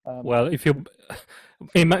Well, if you,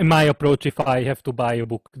 in my approach, if I have to buy a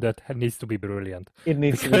book, that needs to be brilliant. It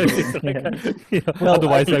needs to be brilliant. Well,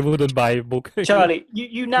 otherwise, I wouldn't buy a book. Charlie,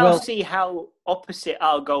 you now see how opposite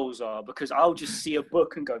our goals are, because I'll just see a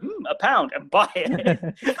book and go, £1 and buy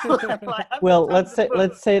it. Well, let's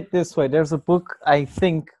say it this way. There's a book I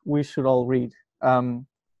think we should all read.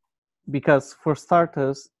 Because for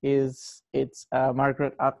starters, it's a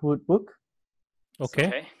Margaret Atwood book.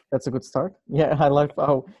 Okay. That's a good start. Yeah, I like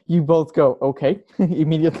how you both go, okay,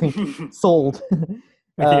 immediately sold.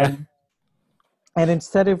 And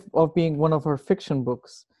instead of being one of her fiction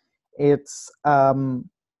books, it's it's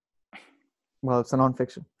a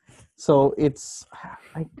nonfiction. So it's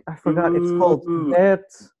I forgot, it's called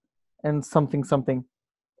Debt and something.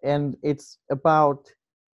 And it's about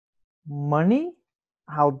money,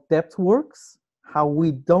 how debt works, how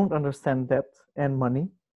we don't understand debt and money.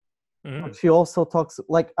 But she also talks,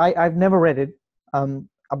 like, I've never read it,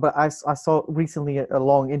 but I saw recently a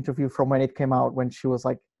long interview from when it came out, when she was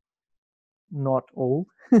like not old,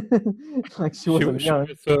 like she wasn't young,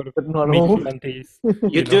 but not old. 20s.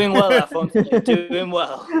 You're doing well, Alfonso. You're doing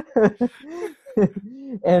well.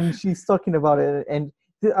 And she's talking about it, and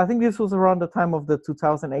I think this was around the time of the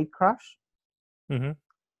 2008 crash. Mm-hmm.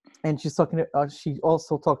 And she's talking. She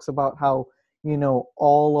also talks about how, you know,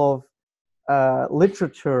 all of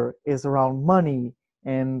literature is around money,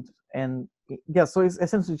 and yeah, so it's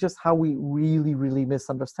essentially just how we really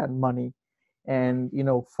misunderstand money, and, you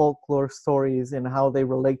know, folklore stories and how they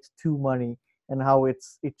relate to money, and how it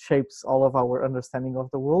shapes all of our understanding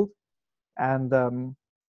of the world. And I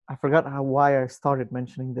forgot why I started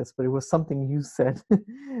mentioning this, but it was something you said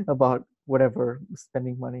about whatever,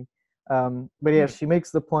 spending money. But yeah, she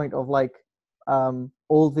makes the point of, like,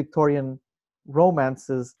 old Victorian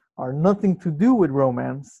romances are nothing to do with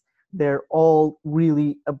romance. They're all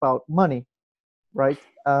really about money, right?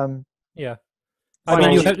 Yeah.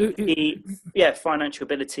 Financial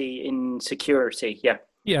ability in security. Yeah.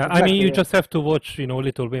 Yeah, Exactly, I mean, you just have to watch, you know,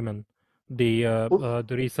 Little Women, the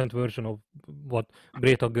recent version of what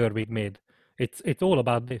Greta Gerwig made. It's all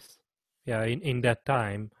about this. Yeah, in that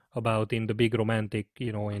time, about in the big romantic,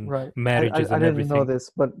 you know, in marriages I and didn't everything. know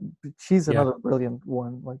this, but she's another brilliant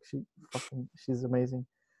one. Like, she's amazing.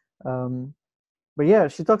 But yeah,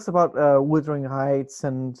 she talks about Wuthering Heights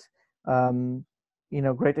and you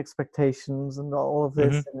know, Great Expectations and all of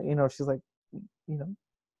this, and, you know, she's like, you know,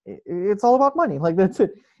 it's all about money. Like, that's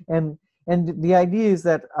it. And the idea is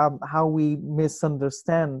that how we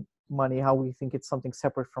misunderstand money, how we think it's something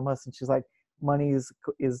separate from us. And she's like, money is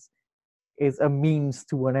a means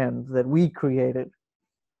to an end that we created,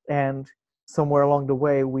 and somewhere along the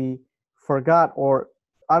way we forgot, or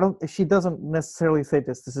she doesn't necessarily say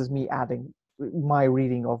this is me adding my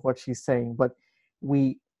reading of what she's saying, but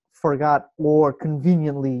we forgot, or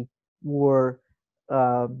conveniently were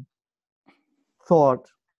thought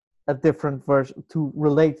a different version to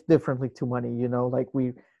relate differently to money. You know, like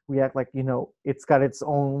we act like, you know, it's got its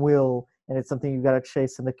own will, and it's something you got to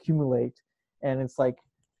chase and accumulate, and it's like,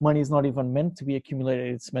 money is not even meant to be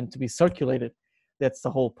accumulated, it's meant to be circulated. That's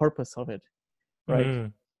the whole purpose of it,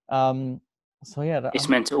 right? So yeah, it's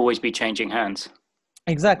meant to always be changing hands.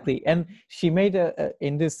 Exactly. And she made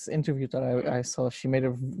in this interview that I saw, she made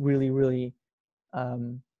a really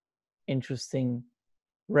interesting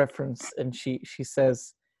reference, and she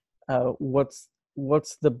says, what's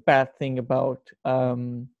the bad thing about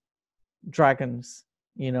dragons,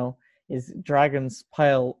 you know, is dragons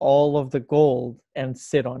pile all of the gold and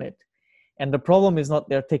sit on it. And the problem is not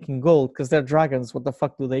they're taking gold, because they're dragons. What the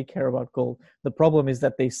fuck do they care about gold? The problem is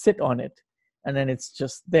that they sit on it, and then it's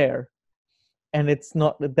just there. And it's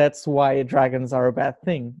not, that's why dragons are a bad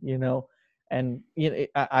thing, you know. And, you know,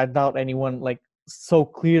 I doubt anyone like so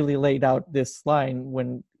clearly laid out this line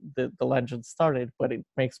when the legend started, but it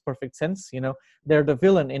makes perfect sense, you know. They're the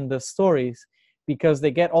villain in the stories because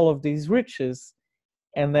they get all of these riches,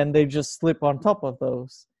 and then they just slip on top of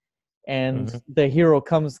those. And the hero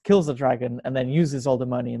comes, kills the dragon, and then uses all the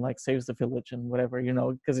money and like saves the village and whatever, you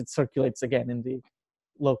know, because it circulates again in the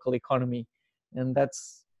local economy. And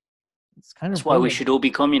it's kind of that's why we should all be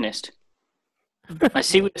communist. I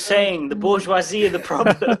see what you're saying. The bourgeoisie are the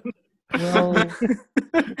problem. Well, I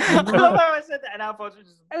said that, and Alphonse was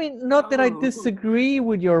just, I mean, not that I disagree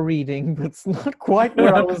with your reading, but it's not quite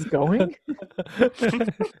where I was going.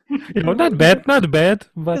 You know, not bad. But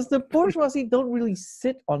because the bourgeoisie don't really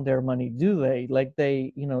sit on their money, do they? Like,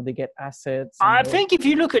 they, you know, they get assets. I think if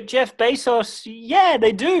you look at Jeff Bezos, yeah,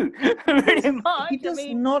 they do. Pretty much. He does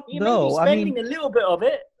He not, may though. be spending a little bit of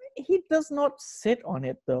it. He does not sit on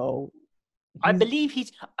it, though. I believe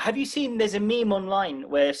he's. Have you seen? There's a meme online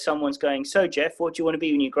where someone's going, "So Jeff, what do you want to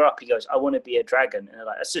be when you grow up?" He goes, "I want to be a dragon." And they're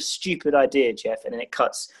like, "That's a stupid idea, Jeff." And then it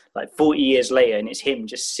cuts like 40 years later, and it's him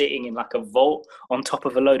just sitting in like a vault on top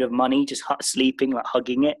of a load of money, just sleeping, like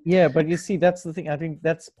hugging it. Yeah, but you see, that's the thing. I think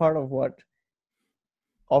that's part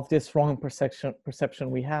of this wrong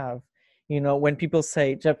perception we have. You know, when people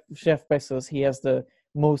say Jeff Bezos, he has the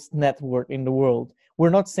most net worth in the world. We're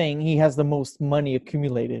not saying he has the most money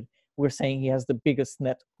accumulated. We're saying he has the biggest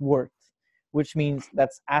net worth, which means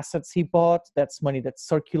that's assets he bought, that's money that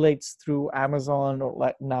circulates through Amazon, or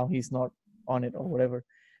like now he's not on it or whatever.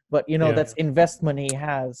 But you know, that's investment he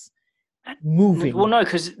has moving. Well, no,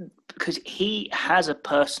 because he has a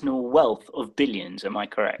personal wealth of billions. Am I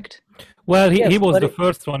correct? Well, he was the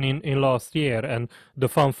first one in last year, and the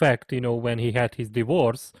fun fact, you know, when he had his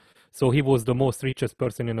divorce, so he was the most richest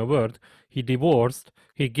person in the world. He divorced.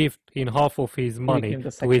 He gave in half of his money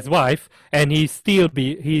to his wife, and he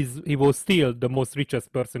was still the most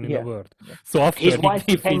richest person in the world. Yeah. So after his wife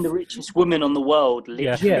became the richest woman on the world,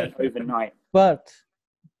 literally overnight. But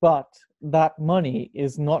that money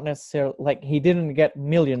is not necessarily like he didn't get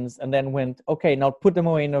millions and then went, okay, now put them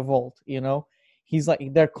away in a vault. You know, he's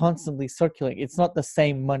like, they're constantly circulating. It's not the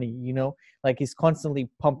same money. You know, like he's constantly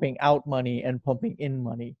pumping out money and pumping in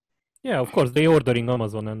money. Yeah, of course, they ordering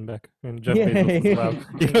Amazon and back, and Jeff Bezos as well.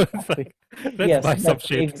 You know, it's like, let's buy some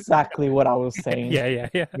shit. Exactly what I was saying. Yeah.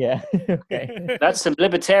 Okay. That's some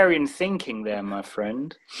libertarian thinking there, my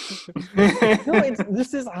friend. No,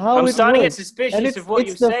 this is how I'm starting to works. get suspicious of what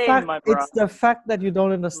you're saying, my brother. It's the fact that you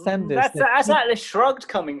don't understand this. That's Atlas Shrugged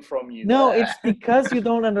coming from you. No, there. it's because you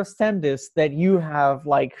don't understand this that you have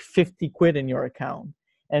like 50 quid in your account,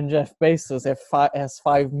 and Jeff Bezos has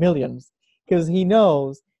 5 millions, because he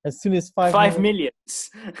knows as soon as 5 millions,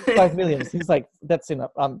 he's like, that's enough.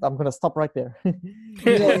 I'm gonna stop right there.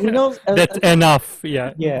 You know, he knows that's enough.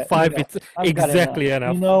 Yeah. 5. Enough. It's exactly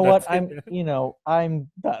enough. You know what? I'm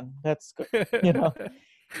done. That's good. You know.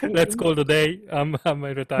 Let's call the day. I'm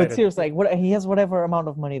retired. But seriously, like, he has whatever amount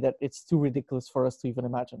of money that it's too ridiculous for us to even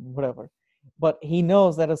imagine. Whatever. But he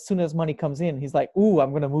knows that as soon as money comes in, he's like, "Ooh,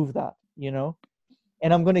 I'm gonna move that." You know.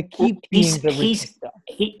 And I'm going to keep being the richest guy.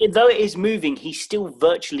 Though it is moving, he's still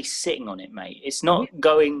virtually sitting on it, mate. It's not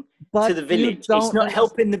going to the village. It's not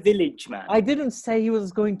helping the village, man. I didn't say he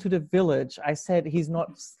was going to the village. I said he's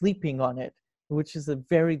not sleeping on it, which is a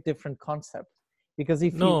very different concept. Because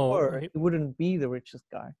if he were, he wouldn't be the richest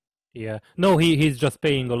guy. Yeah. No, he's just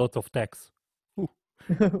paying a lot of tax.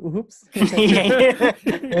 Oops.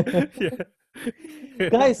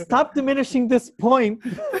 Guys, stop diminishing this point.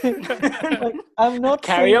 Like, I'm not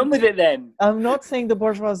carry on with it then. I'm not saying the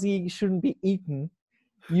bourgeoisie shouldn't be eaten.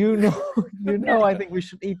 You know I think we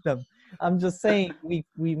should eat them. I'm just saying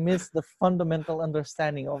we miss the fundamental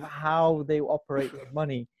understanding of how they operate with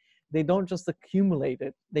money. They don't just accumulate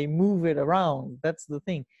it, they move it around. That's the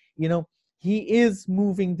thing. You know, he is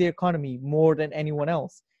moving the economy more than anyone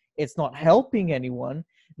else. It's not helping anyone.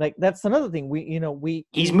 Like, that's another thing.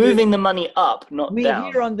 He's moving the money up, not down.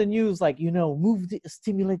 We hear on the news, like,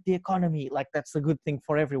 stimulate the economy. Like, that's a good thing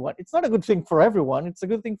for everyone. It's not a good thing for everyone. It's a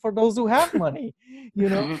good thing for those who have money, you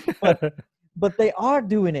know. But they are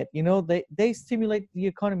doing it. You know, they stimulate the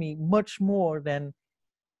economy much more than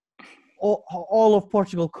all of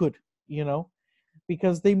Portugal could, you know,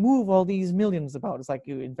 because they move all these millions about. It's like,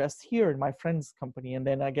 you invest here in my friend's company, and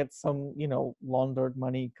then I get some, laundered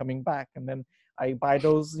money coming back, and then I buy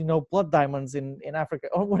those, blood diamonds in Africa,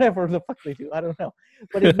 or whatever the fuck they do. I don't know.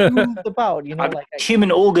 But it moved about, like human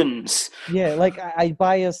organs. Yeah, like I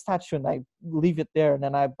buy a statue and I leave it there, and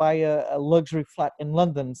then I buy a luxury flat in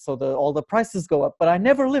London, so all the prices go up. But I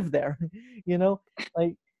never live there,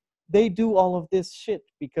 Like, they do all of this shit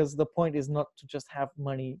because the point is not to just have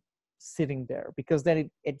money sitting there, because then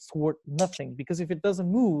it's worth nothing. Because if it doesn't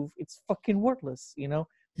move, it's fucking worthless.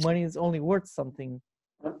 Money is only worth something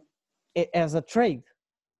as a trade,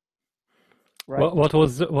 right? What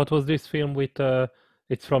was this film with?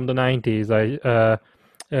 It's from the 90s.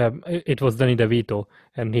 It was Danny DeVito,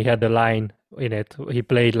 and he had a line in it. He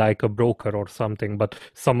played like a broker or something, but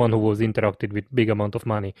someone who was interacted with big amount of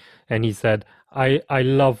money. And he said, "I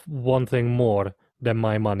love one thing more than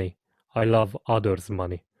my money. I love others'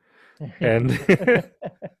 money." And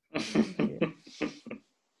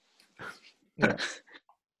yeah.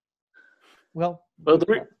 Well,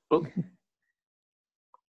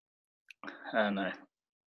 no.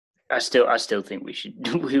 I still think we should.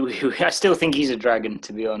 I still think he's a dragon,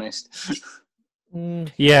 to be honest.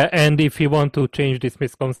 Yeah, and if you want to change this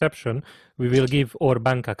misconception, we will give our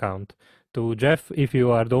bank account to Jeff. If you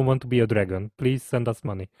don't want to be a dragon, please send us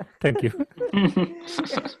money. Thank you.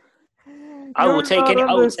 I will You're take not any.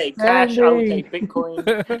 I will take cash. I will understanding. take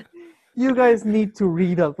Bitcoin. You guys need to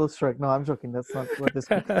read Atlas Shrugged. No, I'm joking. That's not what this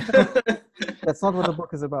book is about. That's not what the book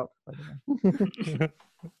is about, by the way.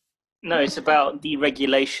 No, it's about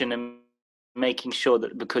deregulation and making sure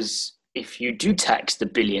that, because if you do tax the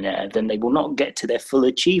billionaire, then they will not get to their full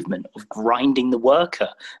achievement of grinding the worker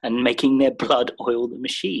and making their blood oil the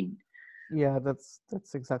machine. Yeah, that's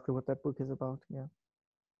exactly what that book is about. Yeah.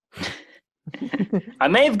 I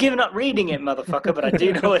may have given up reading it, motherfucker, but I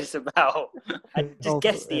do know what it's about. I just Also,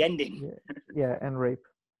 guessed the ending. Yeah, and rape,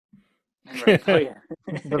 Right. Oh, yeah.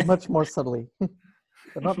 but much more subtly,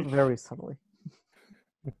 but not very subtly.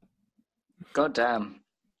 God damn.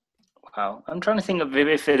 Wow. I'm trying to think of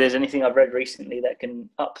if there's anything I've read recently that can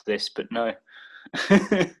up this, but no.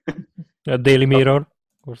 A Daily Mirror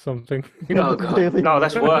or something. Oh, God. Daily No,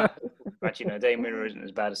 that's Mirror. worse. Actually, no, Daily Mirror isn't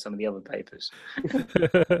as bad as some of the other papers.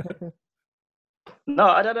 No,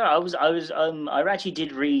 I don't know. I actually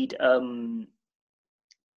did read, oh,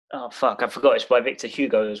 fuck, I forgot. It's by Victor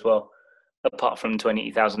Hugo as well. Apart from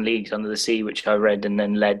 20,000 Leagues Under the Sea, which I read and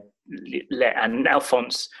then let and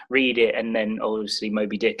Alphonse read it, and then obviously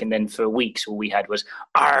Moby Dick, and then for weeks all we had was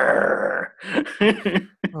Arr!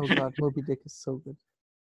 Oh God, Moby Dick is so good.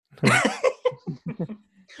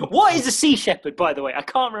 What is a Sea Shepherd, by the way? I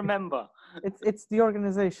can't remember. It's the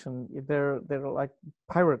organization. They're like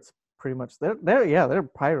pirates, pretty much. They're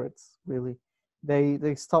pirates, really.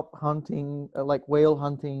 They stop hunting, like whale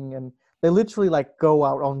hunting, and they literally like go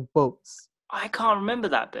out on boats. I can't remember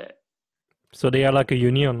that bit. So they are like a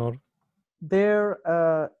union, or They're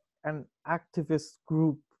an activist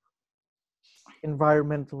group,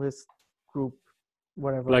 environmentalist group,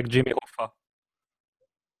 whatever. like Jimmy Hoffa.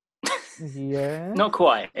 Yeah. Not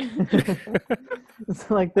quite.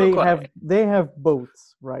 It's like they have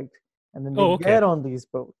boats, right? And then they get on these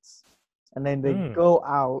boats, and then they go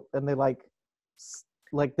out, and they like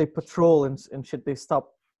they patrol and shit. They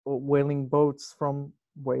stop whaling boats from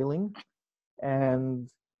whaling, and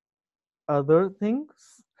other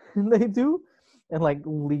things they do, and like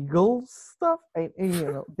legal stuff. And you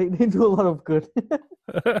know, they do a lot of good.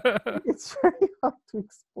 It's very hard to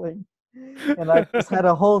explain. And I just had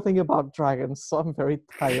a whole thing about dragons, so I'm very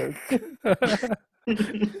tired.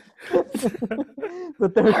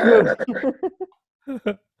 But they're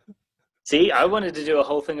good. See, I wanted to do a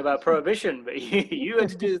whole thing about prohibition, but you had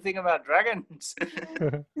to do the thing about dragons.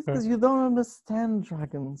 Because you don't understand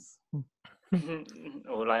dragons.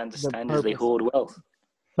 All I understand is they hoard wealth.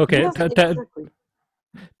 Okay, Yes, exactly.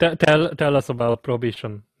 tell us about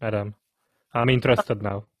prohibition, Adam. I'm interested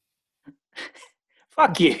now.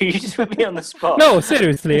 Fuck you! You just put me on the spot. No,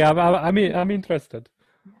 seriously, I'm interested.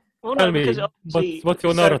 Well, Tell no, me, because what's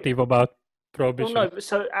your narrative about prohibition? Well, no,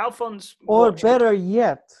 so Alphonse. Or better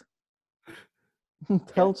yet,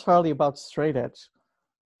 tell Charlie about Straight Edge.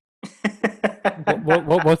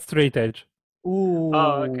 What's straight edge? Ooh.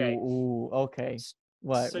 Oh, okay. Ooh, okay.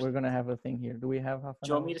 What? So- We're gonna have a thing here. Do we have half an Do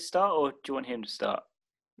you want hour? me to start, or do you want him to start?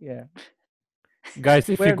 Yeah. Guys,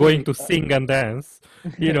 if Where you're do going we to start? sing and dance,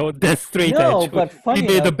 you know, that's straight No, edge. but We funny made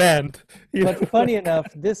a enough- band. you But know. funny enough,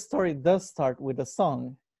 this story does start with a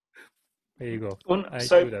song. There you go. Well, I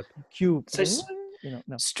so- do that. Cube. So-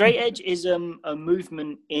 No. Straight edge is a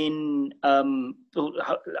movement in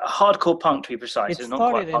hardcore punk, to be precise. It It's not quite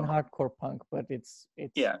started in punk. hardcore punk, but it's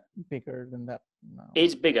Yeah. bigger than that now.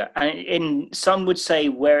 It's bigger, and some would say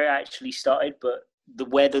where it actually started, but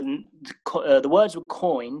where the words were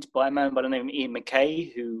coined by a man by the name of Ian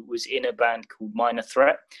McKay, who was in a band called Minor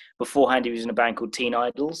Threat. Beforehand, he was in a band called Teen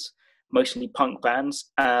Idols, mostly punk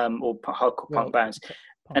bands or hardcore punk bands.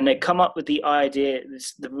 And they come up with the idea.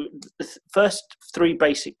 The first three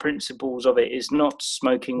basic principles of it is not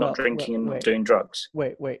smoking, not drinking, and not doing drugs.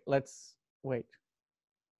 Wait. Let's wait.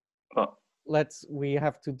 What? We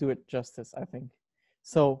have to do it justice, I think.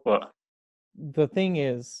 So What? the thing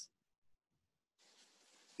is,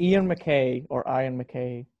 Ian McKay or Ian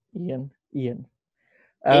McKay, Ian.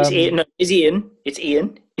 It's Ian. No, it's Ian. It's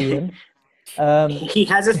Ian. Ian. He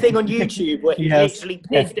has a thing on YouTube where he's Yes. literally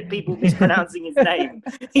pissed at people mispronouncing his name.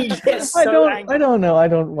 He gets so angry. I don't know. I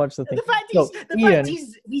don't watch the thing. The fact So, Ian,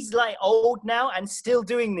 he's like old now and still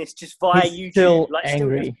doing this just via He's YouTube. still Like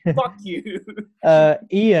angry. Still, fuck you.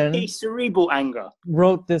 Ian He's cerebral anger.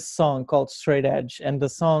 wrote this song called Straight Edge, and the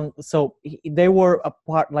song, so they were a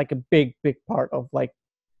part, like a big part of like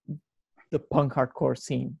the punk hardcore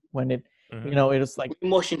scene when it, you know, it was like In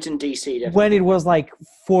Washington, D.C. definitely. when it was like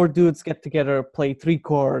four dudes get together, play three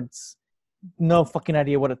chords, no fucking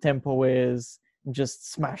idea what a tempo is, and just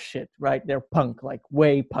smash shit, right? They're punk, like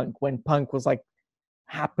way punk, when punk was like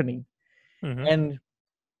happening. Mhm. And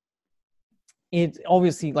it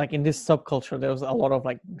obviously, like, in this subculture there was a lot of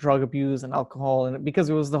like drug abuse and alcohol, and because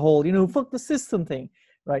it was the whole, fuck the system thing,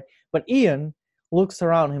 right? But Ian looks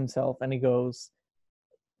around himself and he goes,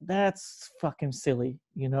 that's fucking silly.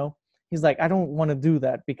 He's like, I don't want to do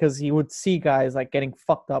that, because he would see guys like getting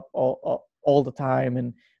fucked up all the time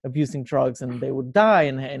and abusing drugs, and they would die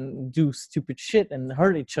and do stupid shit and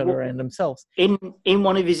hurt each other and themselves. In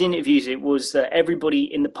one of his interviews, it was that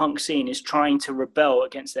everybody in the punk scene is trying to rebel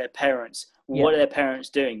against their parents. What are their parents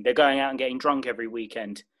doing? They're going out and getting drunk every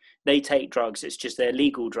weekend. They take drugs. It's just their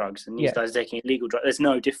legal drugs, and these guys are taking illegal drugs. There's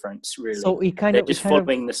no difference, really. So they're just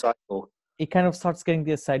following the cycle. It kind of starts getting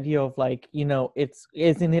this idea of like,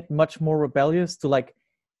 isn't it much more rebellious to like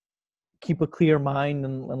keep a clear mind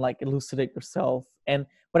and like elucidate yourself?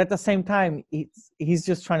 But at the same time, he's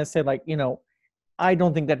just trying to say like, I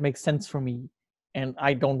don't think that makes sense for me, and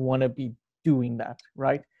I don't want to be doing that,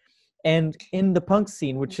 right? And in the punk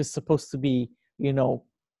scene, which is supposed to be,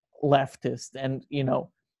 leftist and,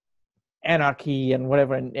 anarchy and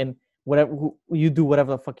whatever, and whatever, you do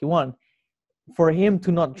whatever the fuck you want, for him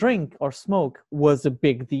to not drink or smoke was a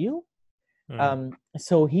big deal.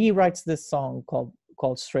 So he writes this song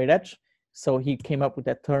called Straight Edge. So he came up with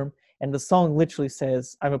that term, and the song literally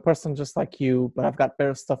says, I'm a person just like you, but I've got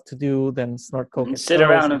better stuff to do than snort coke and sit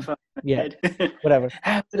around and whatever.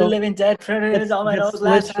 After the living dead, predators on my nose.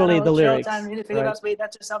 Literally the lyrics. Right?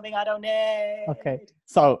 That's just something I don't need. Okay,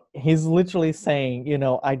 so he's literally saying,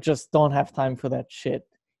 I just don't have time for that shit,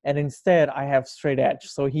 and instead I have straight edge.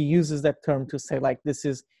 So he uses that term to say like, this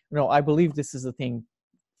is, I believe this is the thing.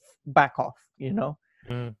 Back off,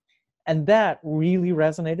 And that really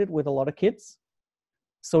resonated with a lot of kids.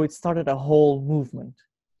 So it started a whole movement.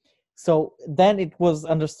 So then it was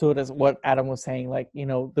understood as what Adam was saying, like,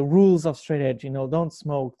 the rules of straight edge, don't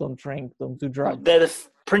smoke, don't drink, don't do drugs. They're the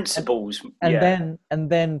principles. And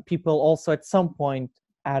then people also at some point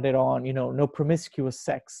added on, no promiscuous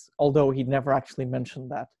sex, although he never actually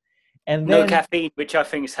mentioned that. And then, no caffeine, which I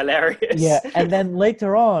think is hilarious. Yeah. And then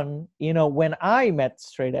later on, when I met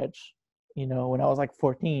straight edge, when I was like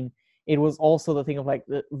 14, it was also the thing of like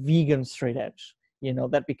the vegan straight edge.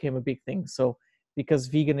 That became a big thing. So because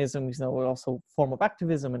veganism is also a form of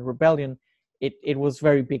activism and rebellion, it was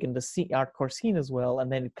very big in the hardcore scene as well.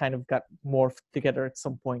 And then it kind of got morphed together at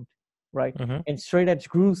some point, right? And straight edge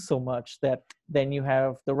grew so much that then you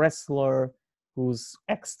have the wrestler who's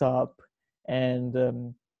X'd up and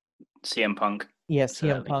CM Punk. Yes,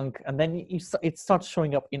 CM Punk. And then it starts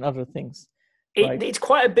showing up in other things. Right? It's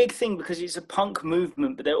quite a big thing because it's a punk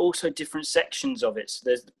movement, but there are also different sections of it. So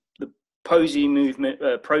there's the prosy movement,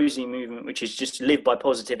 which is just live by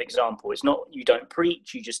positive example. It's not, you don't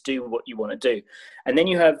preach, you just do what you want to do. And then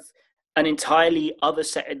you have an entirely other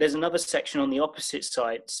there's another section on the opposite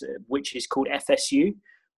side, which is called FSU,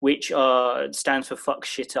 which stands for fuck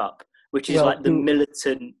shit up, which is like the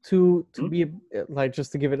militant. To be like,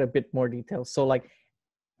 just to give it a bit more detail. So like,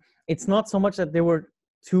 it's not so much that there were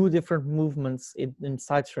two different movements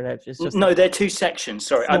inside straight edge. It's just they're two sections.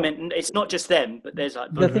 Sorry, I meant it's not just them, but there's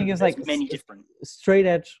like the thing is like many different. Straight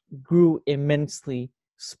edge grew immensely,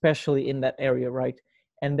 especially in that area, right?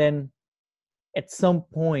 And then at some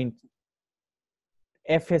point,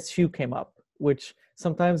 FSU came up, which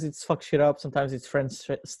sometimes it's fuck shit up, sometimes it's Friends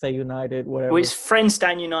Stay United, whatever. Well, it's Friends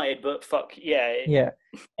Stand United, but fuck yeah. Yeah,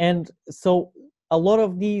 and so a lot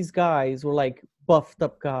of these guys were like buffed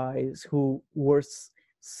up guys who were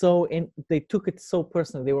they took it so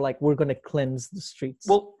personally. They were like, we're going to cleanse the streets.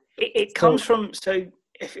 Well, it comes from, so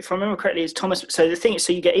if I remember correctly, it's Thomas. So the thing is,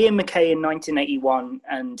 so you get Ian MacKaye in 1981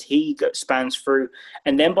 and he spans through.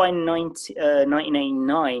 And then by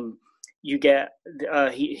 1989, you get,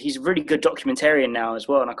 he's a really good documentarian now as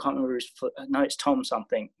well. And I can't remember it's Tom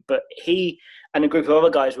something. But he and a group of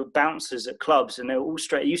other guys were bouncers at clubs, and they were all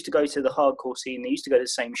straight. They used to go to the hardcore scene. They used to go to the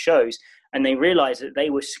same shows. And they realized that they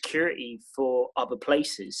were security for other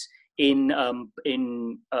places in I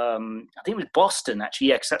think it was Boston, actually.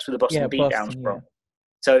 Yeah, because that's where the Boston Beatdown's from. Yeah.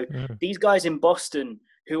 So these guys in Boston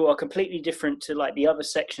who are completely different to like the other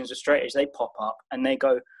sections of straight edge, they pop up and they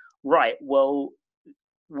go, right, well,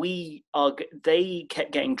 they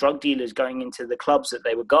kept getting drug dealers going into the clubs that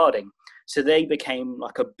they were guarding. So they became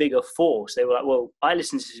like a bigger force. They were like, well, I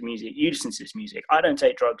listen to this music, you listen to this music. I don't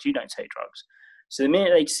take drugs, you don't take drugs. So the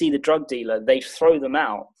minute they see the drug dealer, they throw them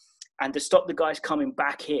out. And to stop the guys coming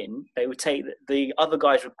back in, they would take the other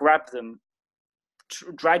guys would grab them,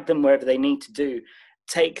 drag them wherever they need to do,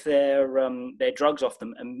 take their drugs off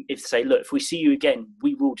them, and say, look, if we see you again,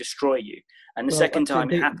 we will destroy you. And the second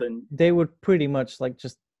time it happened, they would pretty much like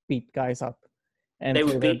just beat guys up. And they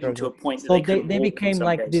would beat them to a point. So they became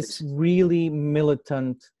like this really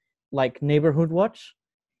militant, like Neighborhood Watch,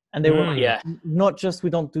 and they were like, Yeah. not just we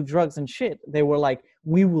don't do drugs and shit. They were like,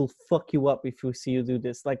 we will fuck you up if we see you do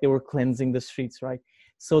this. Like they were cleansing the streets, right?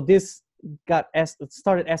 So this it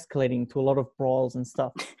started escalating to a lot of brawls and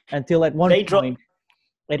stuff until at one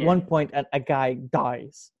point, a guy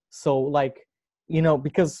dies. So like, you know,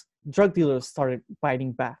 because drug dealers started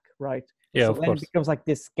fighting back, right? Yeah, so of then course. it becomes like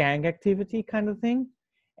this gang activity kind of thing.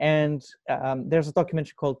 And there's a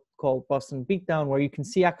documentary called Boston Beatdown where you can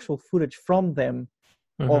see actual footage from them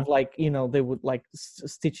of like, you know, they would like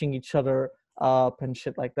stitching each other up and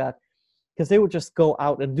shit like that, because they would just go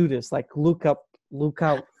out and do this, like look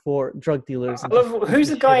out for drug dealers. I love, who's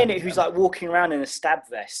the guy in it who's like walking around in a stab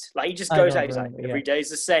vest? Like he just goes out, he's like, every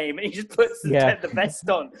day's the same, and he just puts the vest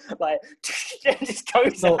on, like just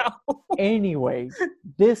goes out. Anyway,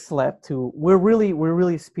 this led to we're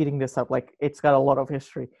really speeding this up. Like it's got a lot of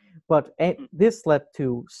history, but this led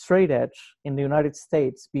to straight edge in the United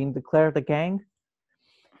States being declared a gang.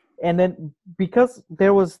 And then because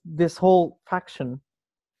there was this whole faction,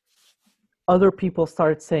 other people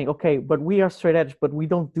started saying, okay, but we are straight edge, but we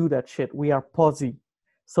don't do that shit. We are posse.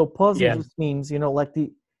 So posse just means, you know, like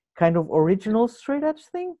the kind of original straight edge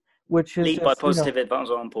thing, which is lead by positive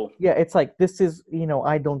example. Yeah, it's like, this is, you know,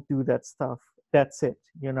 I don't do that stuff. That's it.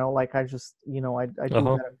 You know, like I just, you know, I do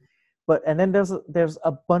that. But and then there's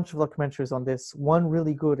a bunch of documentaries on this. One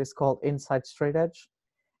really good is called Inside Straight Edge,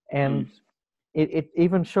 and it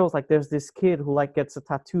even shows like there's this kid who like gets a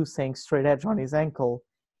tattoo saying straight edge on his ankle,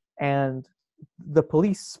 and the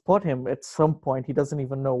police spot him at some point. He doesn't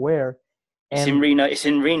even know where. And it's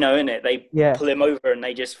in Reno, isn't it? They pull him over and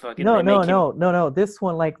they just fucking no. This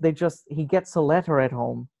one, like he gets a letter at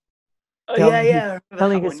home.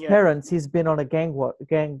 Telling his parents he's been on a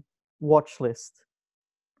gang watch list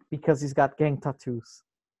because he's got gang tattoos.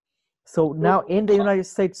 So now in the United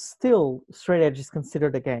States, still straight edge is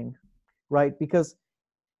considered a gang, right? Because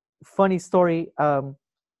funny story,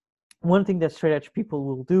 one thing that straight edge people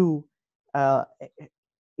will do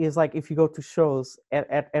is like, if you go to shows,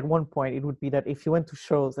 at one point it would be that if you went to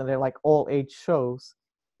shows and they're like all age shows,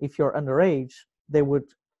 if you're underage, they would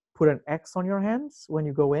put an X on your hands when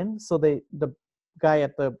you go in, so the guy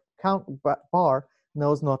at the bar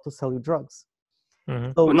knows not to sell you drugs.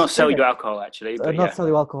 So not sell you alcohol, actually. But not sell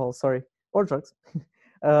you alcohol, sorry, or drugs.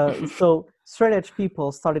 So straight edge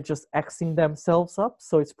people started just Xing themselves up.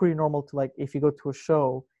 So it's pretty normal to, like, if you go to a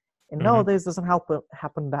show, and nowadays doesn't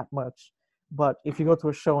happen that much, but if you go to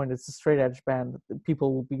a show and it's a straight edge band,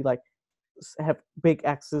 people will be like, have big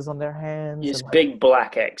X's on their hands. It's and, big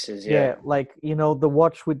black X's, yeah. Like, you know, the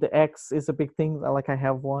watch with the X is a big thing. Like, I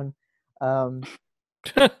have one.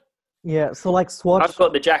 Yeah, so like Swatch. I've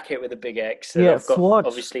got the jacket with a big X. Yeah, I've got Swatch.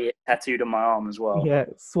 Obviously it tattooed on my arm as well. Yeah,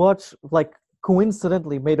 Swatch like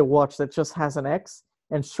coincidentally made a watch that just has an X,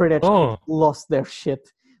 and straight edge lost their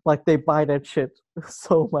shit. Like, they buy that shit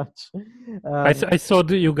so much. I saw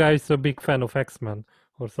that you guys are a big fan of X-Men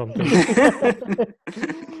or something.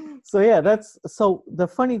 So yeah, so the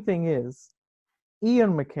funny thing is,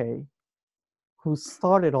 Ian MacKaye, who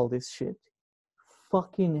started all this shit,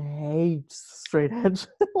 fucking hates straight edge.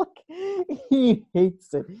 Like, he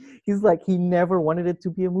hates it. He's like, he never wanted it to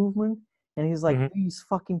be a movement, and he's like, these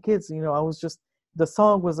fucking kids, you know, the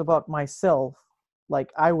song was about myself.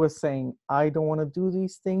 Like, I was saying, I don't want to do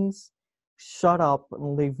these things. Shut up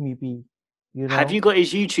and leave me be. You know? Have you got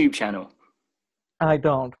his YouTube channel? I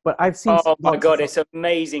don't, but I've seen. Oh my god, it's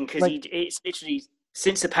amazing because it's literally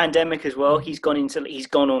since the pandemic as well. He's gone on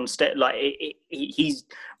he's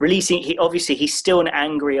releasing. He's still an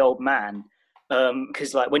angry old man.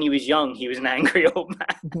 Because like when he was young, he was an angry old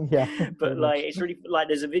man. Yeah. But like, it's really like,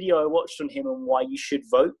 there's a video I watched on him on why you should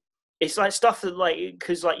vote. It's like stuff that like,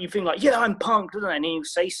 because like you think like, yeah, I'm punk, and then he'll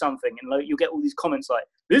say something and like you'll get all these comments like,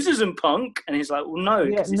 this isn't punk, and he's like, well, no,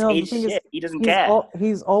 because it's his shit. He doesn't care.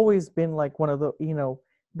 He's always been like one of the, you know,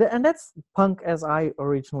 and that's punk as I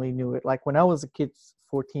originally knew it. Like when I was a kid,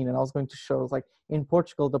 14, and I was going to shows, like in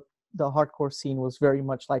Portugal, the hardcore scene was very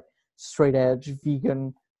much like straight edge,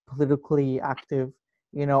 vegan, politically active,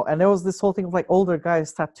 you know, and there was this whole thing of like older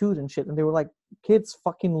guys tattooed and shit, and they were like, kids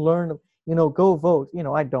fucking learn, you know, go vote. You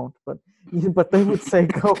know, I don't, but they would say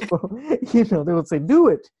go vote. You know, they would say do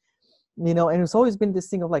it. You know, and it's always been this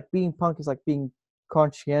thing of like being punk is like being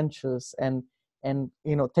conscientious and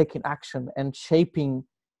you know, taking action and shaping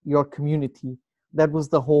your community. That was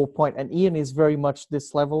the whole point. And Ian is very much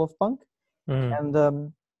this level of punk.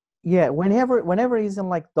 And yeah, whenever he's in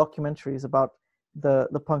like documentaries about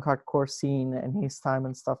the punk hardcore scene and his time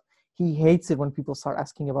and stuff, he hates it when people start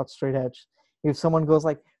asking about straight edge. If someone goes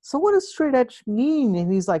like, so what does straight edge mean?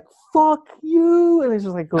 And he's like, fuck you. And it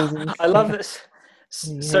just like goes in. I love this.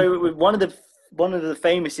 So with one of the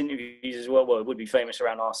famous interviews as well, it would be famous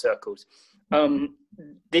around our circles.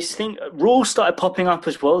 This thing, rules started popping up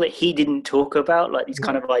as well that he didn't talk about, like these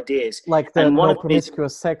kind of ideas. Like the and one no of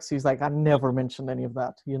promiscuous sex, he's like, I never mentioned any of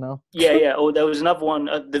that, you know? Yeah. Or there was another one,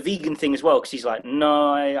 the vegan thing as well, because he's like,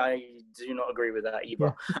 no, I do not agree with that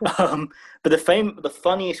either. Yeah. But the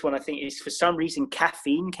funniest one I think is, for some reason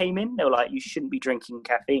caffeine came in. They were like, you shouldn't be drinking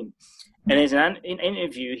caffeine. And there's an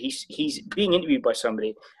interview. He's being interviewed by somebody,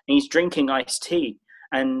 and he's drinking iced tea.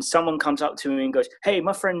 And someone comes up to him and goes, "Hey,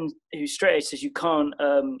 my friend who's straight edge says you can't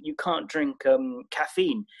drink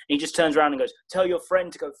caffeine." And he just turns around and goes, "Tell your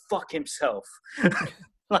friend to go fuck himself."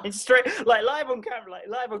 Like straight, like live on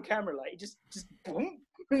camera, like just boom,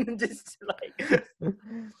 just like.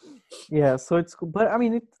 Yeah, so it's cool, but I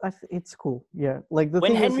mean, it's cool. Yeah, like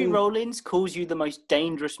when Henry Rollins calls you the most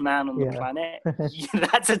dangerous man on the planet,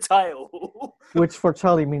 that's a title. Which for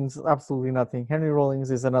Charlie means absolutely nothing. Henry Rollins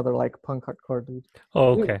is another like punk hardcore dude.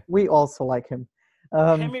 Oh, okay. We also like him.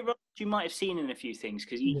 Henry Rollins, you might have seen in a few things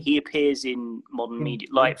because he appears in modern media.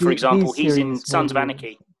 Like, for example, he's in Sons of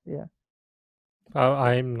Anarchy. Yeah.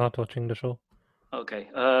 I'm not watching the show. Okay.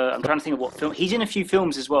 I'm trying to think of what film. He's in a few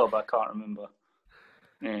films as well, but I can't remember.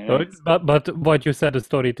 Yeah. But what you said, the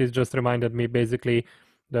story, it just reminded me basically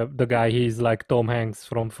the guy, he's like Tom Hanks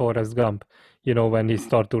from Forrest Gump, you know, when he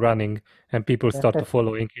started running and people started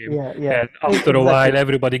following him. Yeah. And after a while,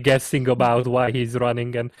 everybody guessing about why he's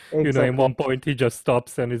running. And, you know, in one point he just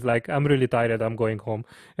stops and is like, I'm really tired, I'm going home.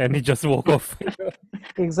 And he just walk off.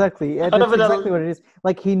 Exactly. That's exactly what it is.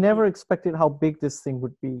 Like, he never expected how big this thing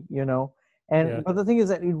would be, you know. And but the thing is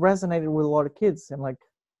that it resonated with a lot of kids. And like,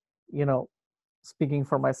 you know, speaking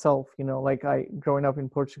for myself, you know, like growing up in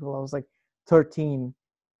Portugal, I was like 13.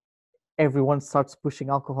 Everyone starts pushing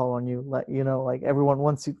alcohol on you, like, you know, like everyone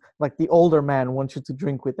wants you, like the older man wants you to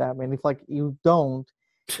drink with them, and if like you don't,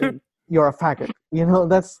 you're a faggot, you know.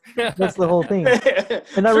 That's the whole thing.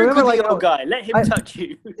 And I remember, like, the old guy, let him touch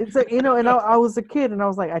you. It's like, you know, and I was a kid, and I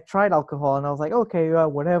was like, I tried alcohol, and I was like, okay,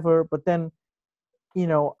 whatever. But then, you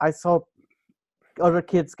know, I saw other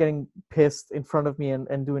kids getting pissed in front of me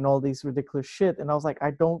and doing all these ridiculous shit, and I was like,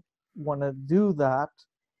 I don't want to do that.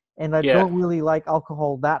 And I don't really like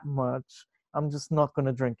alcohol that much. I'm just not going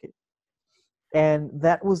to drink it. And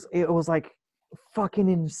it was like fucking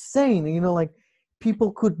insane. You know, like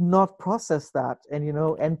people could not process that. And, you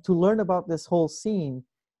know, and to learn about this whole scene,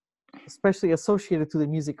 especially associated to the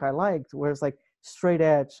music I liked, where it's like straight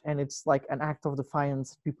edge and it's like an act of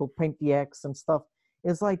defiance. People paint the X and stuff.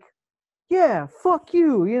 It's like, yeah, fuck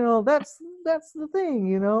you. You know, that's the thing,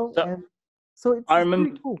 you know. And so it's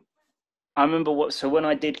pretty cool. I remember when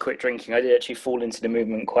I did quit drinking, I did actually fall into the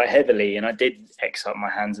movement quite heavily, and I did X up my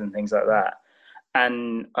hands and things like that.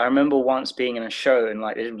 And I remember once being in a show, and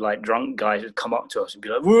like drunk guys would come up to us and be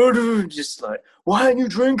like, just like, why aren't you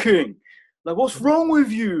drinking? Like, what's wrong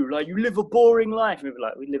with you? Like, you live a boring life. And we'd be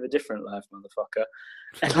like, we live a different life, motherfucker.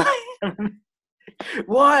 And like,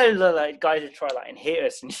 why? Like, guys would try like and hit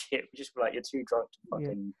us and shit. We just be like, you're too drunk to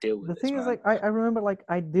fucking deal with the this. The thing is, like, I remember, like,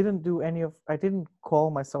 I didn't call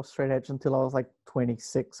myself straight edge until I was like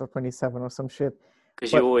 26 or 27 or some shit.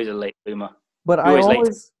 Because you're always a late bloomer. But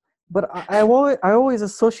I always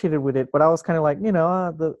associated with it. But I was kind of like, you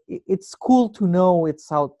know, it's cool to know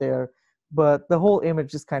it's out there, but the whole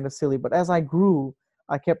image is kind of silly. But as I grew,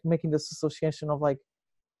 I kept making this association of like,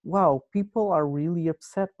 wow, people are really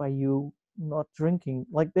upset by you not drinking.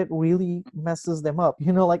 Like, that really messes them up,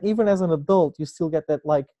 you know. Like, even as an adult, you still get that,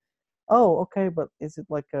 like, oh, okay, but is it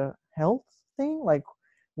like a health thing? Like,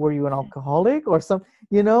 were you an alcoholic or some,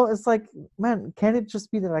 you know? It's like, man, can it just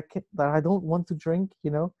be that I don't want to drink,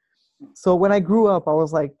 you know? So when I grew up, I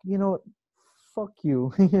was like, you know, fuck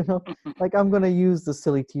you. You know, like, I'm gonna use the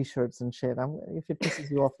silly t-shirts and shit. If it pisses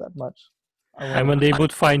you off that much. And when they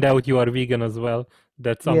would find out you are vegan as well,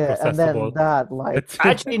 that's unprocessable. And then that, like...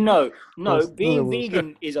 Actually, no. Being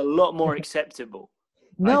vegan is a lot more acceptable.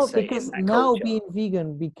 No, because now being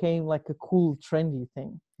vegan became like a cool, trendy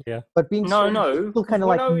thing. Yeah. But being still kind of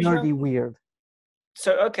like nerdy weird.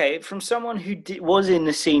 So, okay, from someone who was in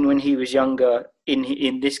the scene when he was younger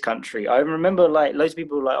in this country, I remember like loads of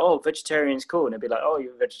people were like, oh, vegetarian's cool. And they'd be like, oh,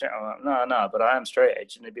 you're a vegetarian. I'm like, no, but I am straight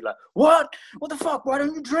edge. And they'd be like, what? What the fuck? Why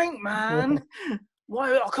don't you drink, man?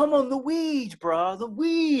 Why? Oh, come on, the weed, bro, the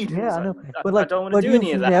weed. Yeah, I know. But like, I don't want to do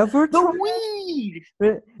any of that. The weed.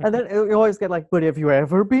 And then you always get like, but have you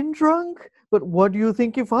ever been drunk? But what do you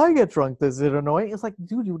think if I get drunk? Is it annoying? It's like,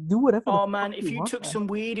 dude, you do whatever. Oh man, if you took some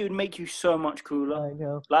weed, it would make you so much cooler. I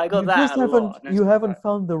know. Like, I got that a lot. You haven't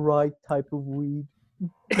found the right type of weed.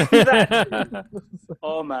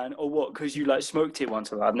 Oh man, or what? Because you like smoked it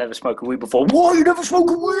once. I've never smoked a weed before. What? You never smoked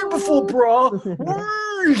a weed before, bro?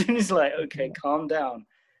 Weed! And it's like, okay, calm down.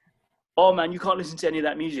 Oh man, you can't listen to any of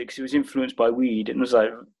that music because it was influenced by weed. And it was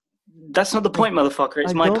like, that's not the point, motherfucker.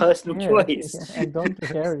 It's my personal choice. I don't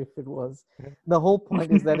care if it was. The whole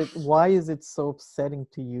point is that why is it so upsetting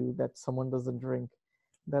to you that someone doesn't drink?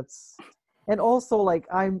 And also like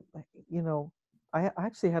I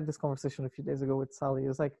actually had this conversation a few days ago with Sally. It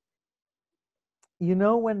was like,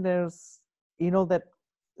 when there's, that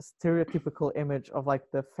stereotypical image of like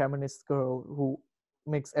the feminist girl who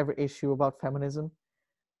makes every issue about feminism.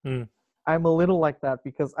 I'm a little like that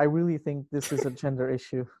because I really think this is a gender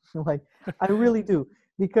issue. Like, I really do.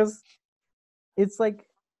 Because it's like,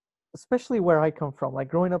 especially where I come from, like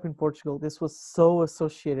growing up in Portugal, this was so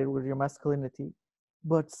associated with your masculinity,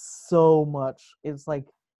 but so much. It's like,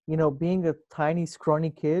 being a tiny,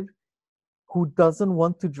 scrawny kid who doesn't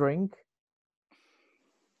want to drink.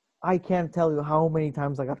 I can't tell you how many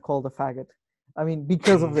times I got called a faggot. I mean,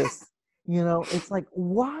 because of this. It's like,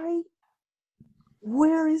 why?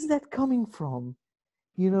 Where is that coming from?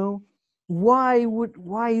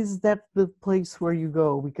 Why is that the place where you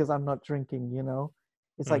go? Because I'm not drinking,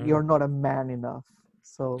 It's like, you're not a man enough.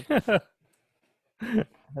 So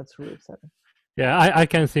that's really upsetting. Yeah, I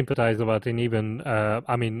can sympathize about it. Even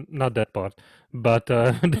I mean, not that part, but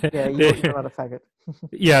yeah, you're not a faggot.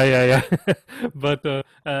 yeah. But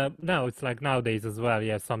now it's like nowadays as well.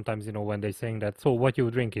 Yeah, sometimes when they're saying that. So what you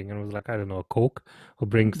drinking? And it was like, I don't know, a Coke, or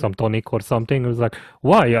bring some tonic or something. It was like,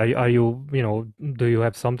 why are you do you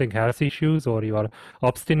have something, health issues, or you are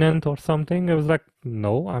abstinent or something? It was like,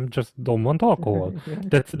 no, I'm just don't want alcohol.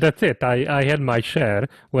 That's it. I had my share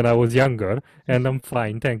when I was younger, and I'm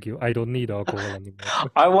fine, thank you. I don't need alcohol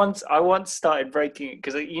anymore. I once started breaking it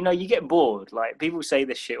because you get bored. Like, people say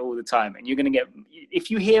this shit all the time, and you're gonna get,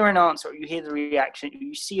 if you hear an answer or you hear the reaction,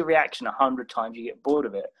 you see a reaction 100 times, you get bored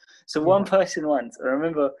of it. So one person once, I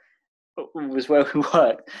remember, was where we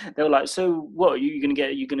worked. They were like, "So what? Are you gonna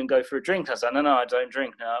go for a drink?" I was like, "No, I don't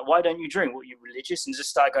drink." Why don't you drink? What, you religious? And just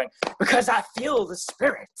started going, "Because I feel the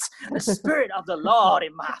spirit of the Lord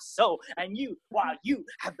in my soul, and you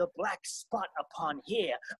have the black spot upon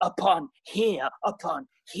here, upon here, upon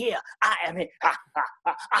here. I am it.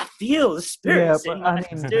 I feel the spirit." Yeah, and I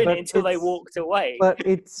was doing it until they walked away. But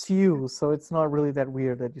it's you, so it's not really that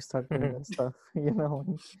weird that you start doing that stuff.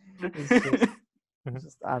 It's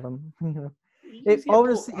just Adam.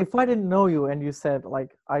 Honestly, if I didn't know you and you said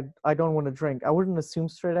like I don't want to drink, I wouldn't assume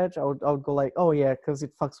straight edge. I would go like, oh yeah, because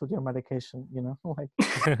it fucks with your medication. Like,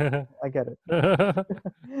 I get it.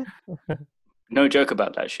 No joke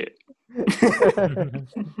about that shit.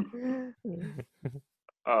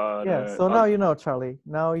 Yeah, so now Charlie.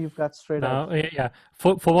 Now you've got straight edge. Yeah.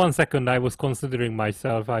 For 1 second, I was considering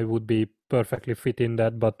myself I would be perfectly fit in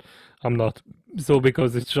that, but I'm not. So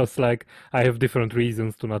because it's just like I have different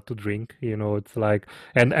reasons to not to drink. It's like,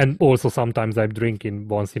 and also sometimes I'm drinking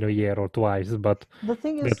once in a year or twice. But the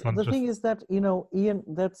thing is that Ian.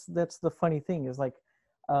 That's the funny thing is like,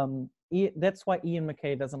 that's why Ian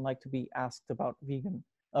MacKaye doesn't like to be asked about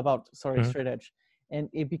straight edge. And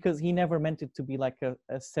because he never meant it to be like a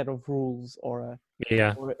set of rules or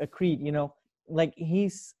a creed, like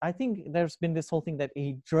I think there's been this whole thing that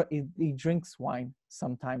he drinks wine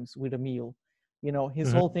sometimes with a meal.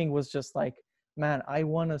 His whole thing was just like, man, I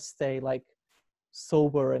want to stay like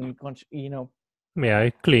sober and clean.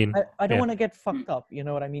 I don't want to get fucked up, you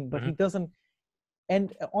know what I mean? But he doesn't.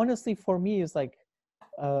 And honestly, for me, it's like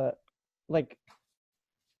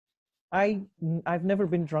I've never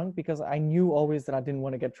been drunk because I knew always that I didn't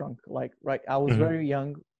want to get drunk. Like, right, I was very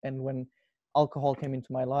young, and when alcohol came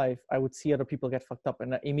into my life, I would see other people get fucked up,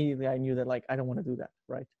 and immediately I knew that like I don't want to do that,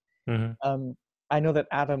 right? I know that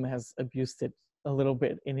Adam has abused it a little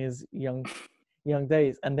bit in his young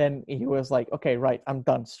days, and then he was like, okay, right, I'm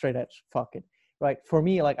done, straight edge, fuck it, right? For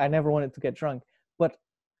me, like I never wanted to get drunk, but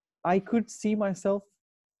I could see myself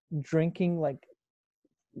drinking like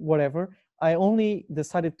whatever. I only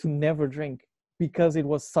decided to never drink because it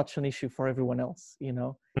was such an issue for everyone else,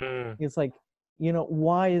 It's like,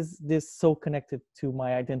 why is this so connected to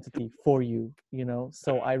my identity for you,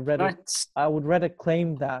 So I would rather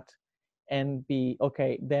claim that and be,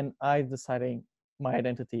 okay, then I deciding my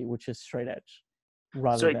identity, which is straight edge.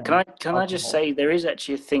 Sorry, can I just say, there is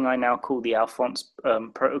actually a thing I now call the Alphonse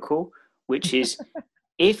protocol, which is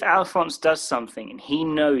if Alphonse does something and he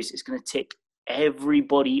knows it's going to tick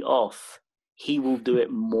everybody off, he will do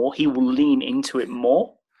it more. He will lean into it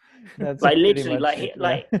more. That's like literally,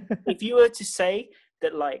 like if you were to say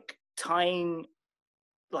that, like tying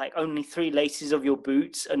like only 3 laces of your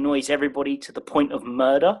boots annoys everybody to the point of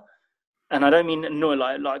murder. And I don't mean annoy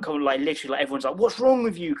like literally like everyone's like, what's wrong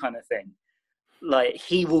with you kind of thing. Like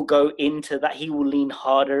he will go into that. He will lean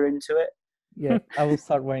harder into it. Yeah, I will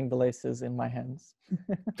start wearing the laces in my hands.